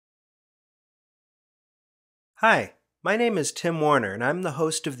Hi, my name is Tim Warner, and I'm the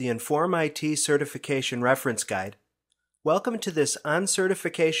host of the Inform IT Certification Reference Guide. Welcome to this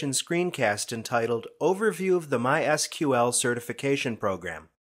on-certification screencast entitled Overview of the MySQL Certification Program.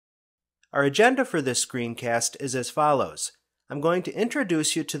 Our agenda for this screencast is as follows. I'm going to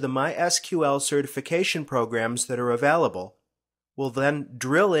introduce you to the MySQL certification programs that are available. We'll then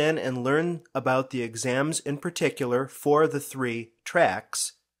drill in and learn about the exams in particular for the 3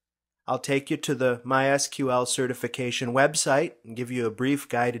 tracks. I'll take you to the MySQL certification website and give you a brief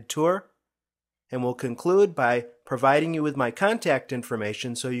guided tour. And we'll conclude by providing you with my contact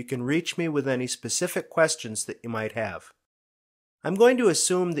information so you can reach me with any specific questions that you might have. I'm going to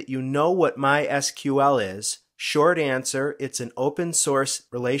assume that you know what MySQL is. Short answer, it's an open source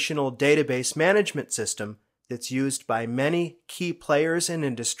relational database management system that's used by many key players in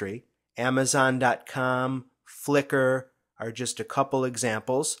industry. Amazon.com, Flickr are just a couple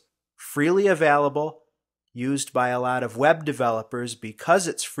examples. Freely available, used by a lot of web developers because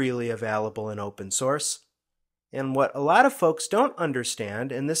it's freely available and open source. And what a lot of folks don't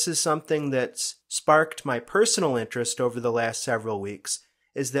understand, and this is something that's sparked my personal interest over the last several weeks,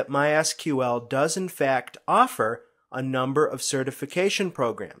 is that MySQL does in fact offer a number of certification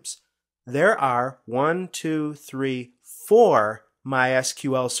programs. There are 4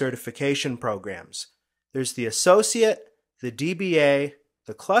 MySQL certification programs. There's the Associate, the DBA,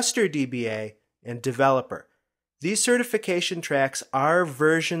 the Cluster DBA, and Developer. These certification tracks are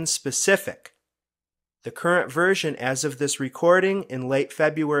version specific. The current version as of this recording in late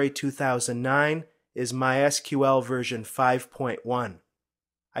February 2009 is MySQL version 5.1.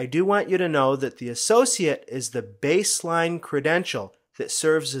 I do want you to know that the Associate is the baseline credential that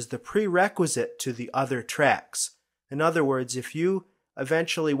serves as the prerequisite to the other tracks. In other words, if you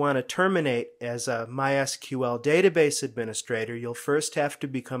eventually want to terminate as a MySQL database administrator, you'll first have to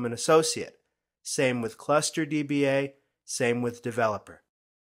become an associate. Same with Cluster DBA, same with Developer.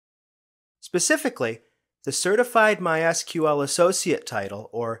 Specifically, the Certified MySQL Associate title,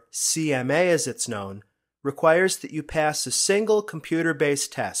 or CMA as it's known, requires that you pass a single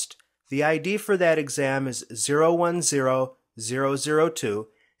computer-based test. The ID for that exam is 010002,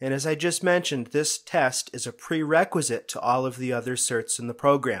 and as I just mentioned, this test is a prerequisite to all of the other certs in the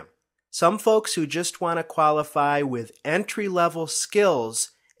program. Some folks who just want to qualify with entry-level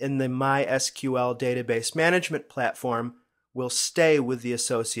skills in the MySQL database management platform will stay with the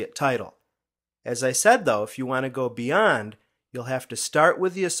associate title. As I said though, if you want to go beyond, you'll have to start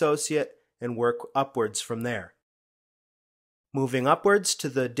with the associate and work upwards from there. Moving upwards to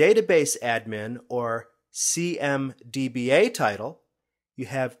the database admin or CMDBA title, you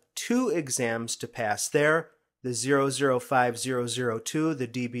have 2 exams to pass there, the 005002, the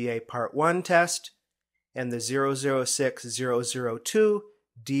DBA Part 1 test, and the 006002,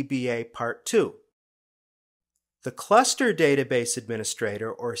 DBA Part 2. The Cluster Database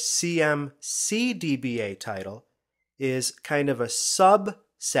Administrator, or CMCDBA title, is kind of a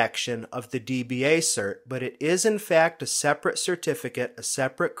subsection of the DBA cert, but it is in fact a separate certificate, a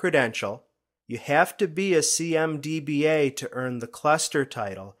separate credential. You have to be a CMDBA to earn the cluster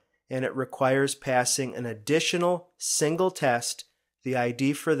title, and it requires passing an additional single test. The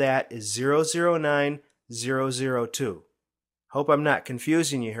ID for that is 009002. Hope I'm not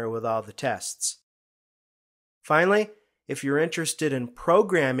confusing you here with all the tests. Finally, if you're interested in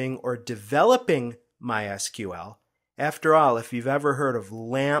programming or developing MySQL, after all, if you've ever heard of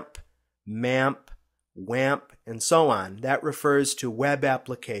LAMP, MAMP, WAMP, and so on, that refers to web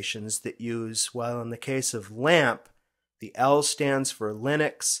applications that use, well, in the case of LAMP, the L stands for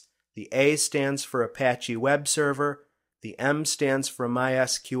Linux, the A stands for Apache Web Server, the M stands for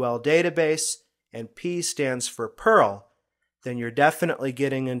MySQL Database, and P stands for Perl, then you're definitely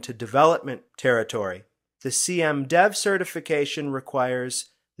getting into development territory. The CM Dev certification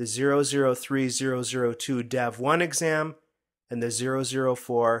requires the 003002 Dev 1 exam and the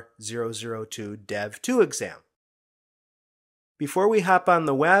 004002 Dev 2 exam. Before we hop on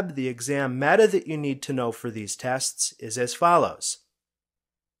the web, the exam meta that you need to know for these tests is as follows.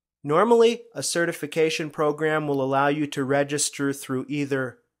 Normally, a certification program will allow you to register through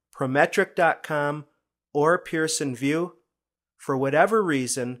either Prometric.com or Pearson VUE. For whatever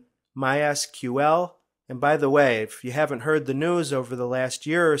reason, MySQL, and by the way, if you haven't heard the news over the last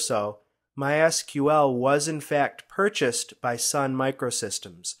year or so, MySQL was in fact purchased by Sun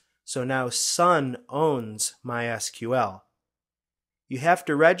Microsystems, so now Sun owns MySQL. You have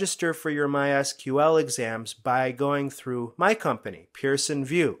to register for your MySQL exams by going through my company, Pearson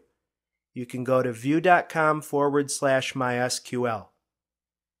VUE. You can go to vue.com/MySQL.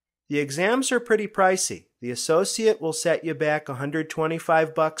 The exams are pretty pricey. The associate will set you back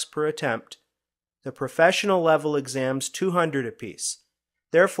 $125 per attempt. The professional level exams, $200 apiece.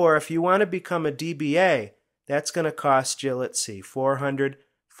 Therefore, if you want to become a DBA, that's going to cost you, let's see, $400,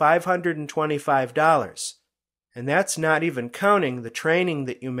 $525. And that's not even counting the training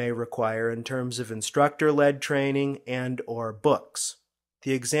that you may require in terms of instructor-led training and/or books.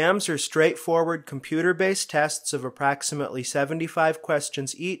 The exams are straightforward computer-based tests of approximately 75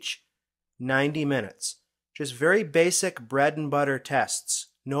 questions each, 90 minutes. Just very basic bread and butter tests,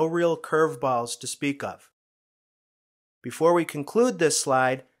 no real curveballs to speak of. Before we conclude this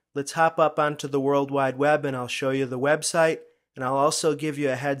slide, let's hop up onto the World Wide Web and I'll show you the website, and I'll also give you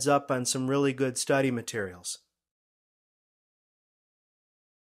a heads up on some really good study materials.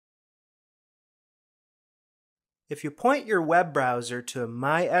 If you point your web browser to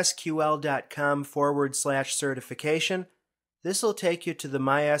mysql.com/certification, this will take you to the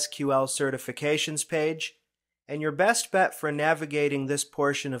MySQL certifications page, and your best bet for navigating this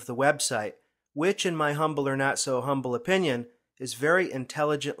portion of the website, which in my humble or not so humble opinion, is very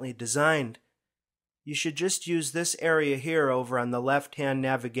intelligently designed. You should just use this area here over on the left-hand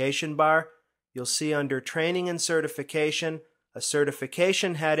navigation bar. You'll see under Training and Certification, a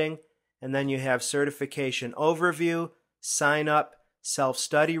certification heading, and then you have Certification Overview, Sign Up,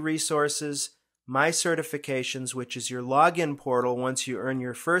 Self-Study Resources, My Certifications, which is your login portal. Once you earn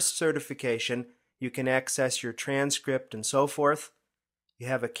your first certification, you can access your transcript and so forth. You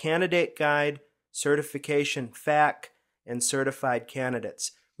have a Candidate Guide, Certification FAQ, and Certified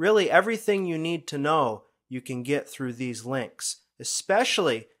Candidates. Really, everything you need to know you can get through these links,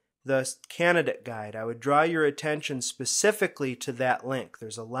 especially the Candidate Guide. I would draw your attention specifically to that link.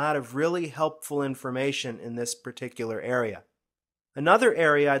 There's a lot of really helpful information in this particular area. Another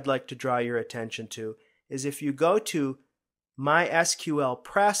area I'd like to draw your attention to is if you go to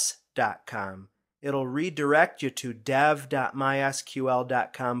mysqlpress.com, it'll redirect you to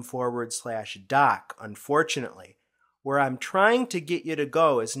dev.mysql.com/doc, unfortunately. Where I'm trying to get you to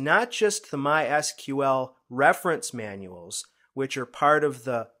go is not just the MySQL reference manuals, which are part of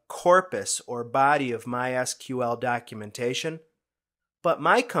the corpus or body of MySQL documentation, but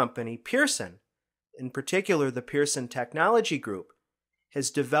my company, Pearson, in particular the Pearson Technology Group,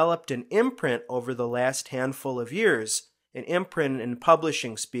 has developed an imprint over the last handful of years. An imprint in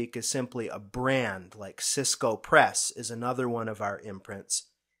publishing speak is simply a brand, like Cisco Press is another one of our imprints.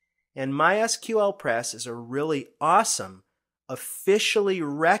 And MySQL Press is a really awesome, officially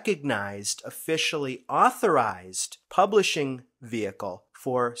recognized, officially authorized publishing vehicle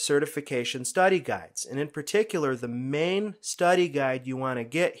for certification study guides. And in particular, the main study guide you want to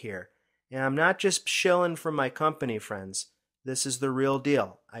get here, and I'm not just shilling for my company, friends, this is the real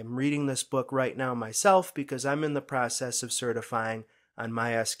deal. I'm reading this book right now myself because I'm in the process of certifying on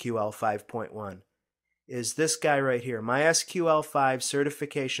MySQL 5.1. Is this guy right here, MySQL 5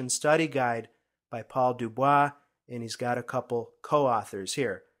 Certification Study Guide by Paul Dubois, and he's got a couple co-authors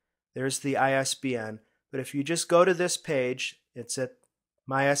here. There's the ISBN, but if you just go to this page, it's at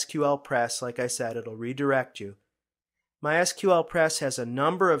MySQL Press. Like I said, it'll redirect you. MySQL Press has a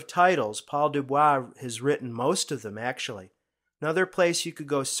number of titles. Paul Dubois has written most of them, actually. Another place you could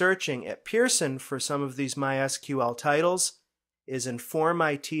go searching at Pearson for some of these MySQL titles is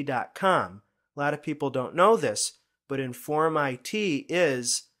informit.com. A lot of people don't know this, but InformIT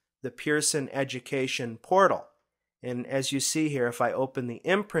is the Pearson education portal. And as you see here, if I open the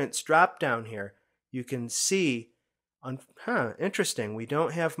imprints drop down here, you can see, interesting, we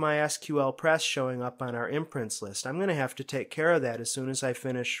don't have MySQL Press showing up on our imprints list. I'm going to have to take care of that as soon as I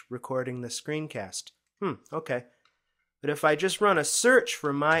finish recording the screencast. Okay. But if I just run a search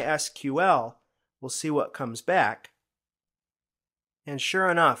for MySQL, we'll see what comes back. And sure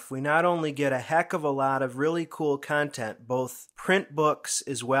enough, we not only get a heck of a lot of really cool content, both print books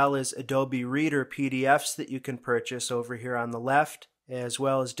as well as Adobe Reader PDFs that you can purchase over here on the left, as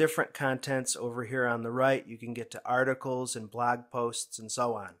well as different contents over here on the right. You can get to articles and blog posts and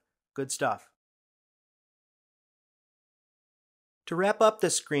so on. Good stuff. To wrap up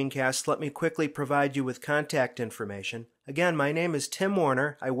this screencast, let me quickly provide you with contact information. Again, my name is Tim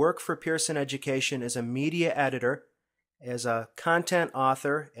Warner. I work for Pearson Education as a media editor, as a content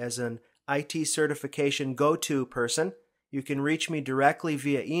author, as an IT certification go-to person. You can reach me directly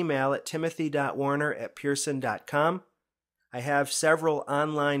via email at timothy.warner@pearson.com. I have several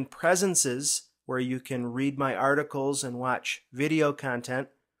online presences where you can read my articles and watch video content.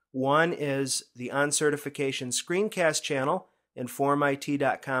 One is the OnCertification Screencast channel,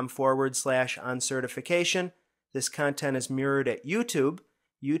 informit.com/oncertification. This content is mirrored at YouTube,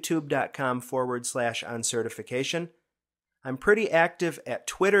 youtube.com/oncertification. I'm pretty active at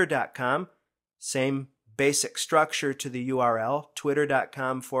twitter.com, same basic structure to the URL,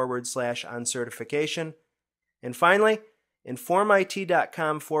 twitter.com/oncertification. And finally,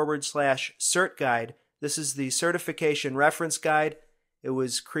 informit.com/certguide. This is the certification reference guide. It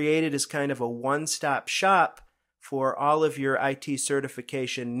was created as kind of a one-stop shop for all of your IT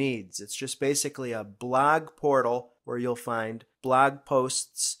certification needs. It's just basically a blog portal where you'll find blog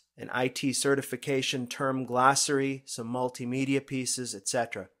posts, an IT certification term glossary, some multimedia pieces,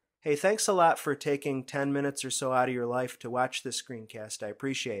 etc. Hey, thanks a lot for taking 10 minutes or so out of your life to watch this screencast. I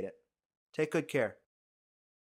appreciate it. Take good care.